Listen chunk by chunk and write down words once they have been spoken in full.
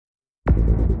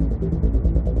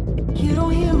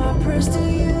my prayers to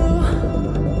you?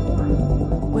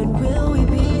 When will we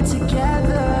be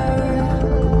together?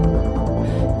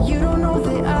 You don't know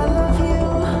that I love you.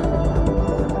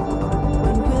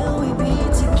 When will we be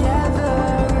together?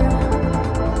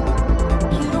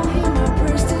 You don't hear my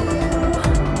prayers to you.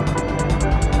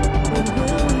 When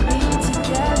will we be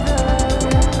together?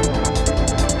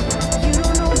 You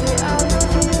don't know that I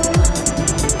love you.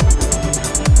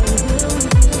 When will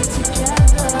we be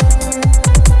together?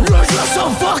 You're so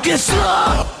fucking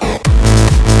slow.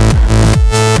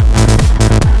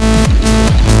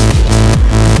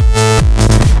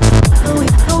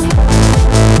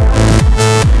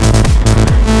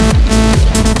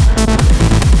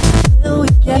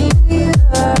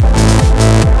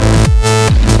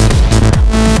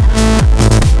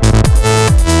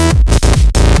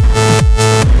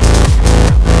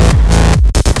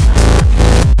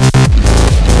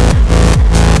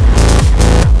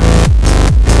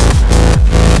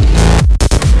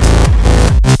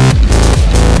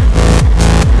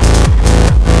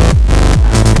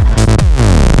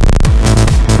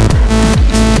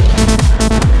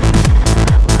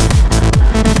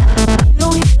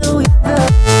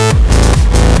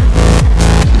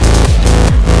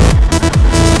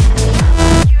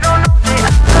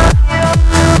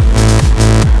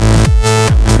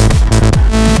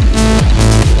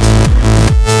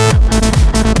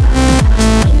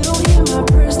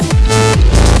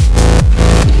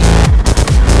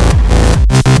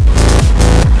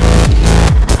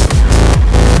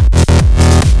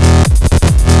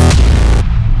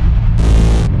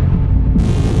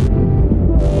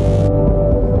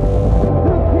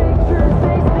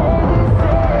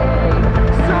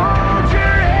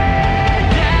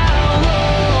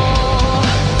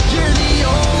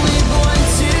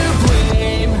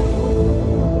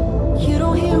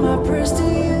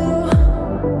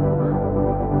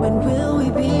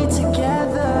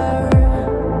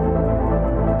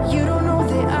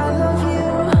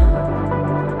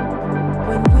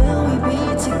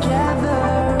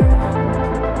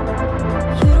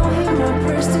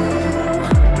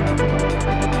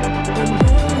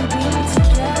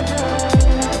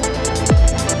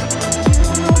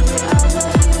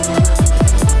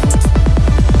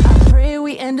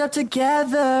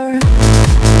 Together.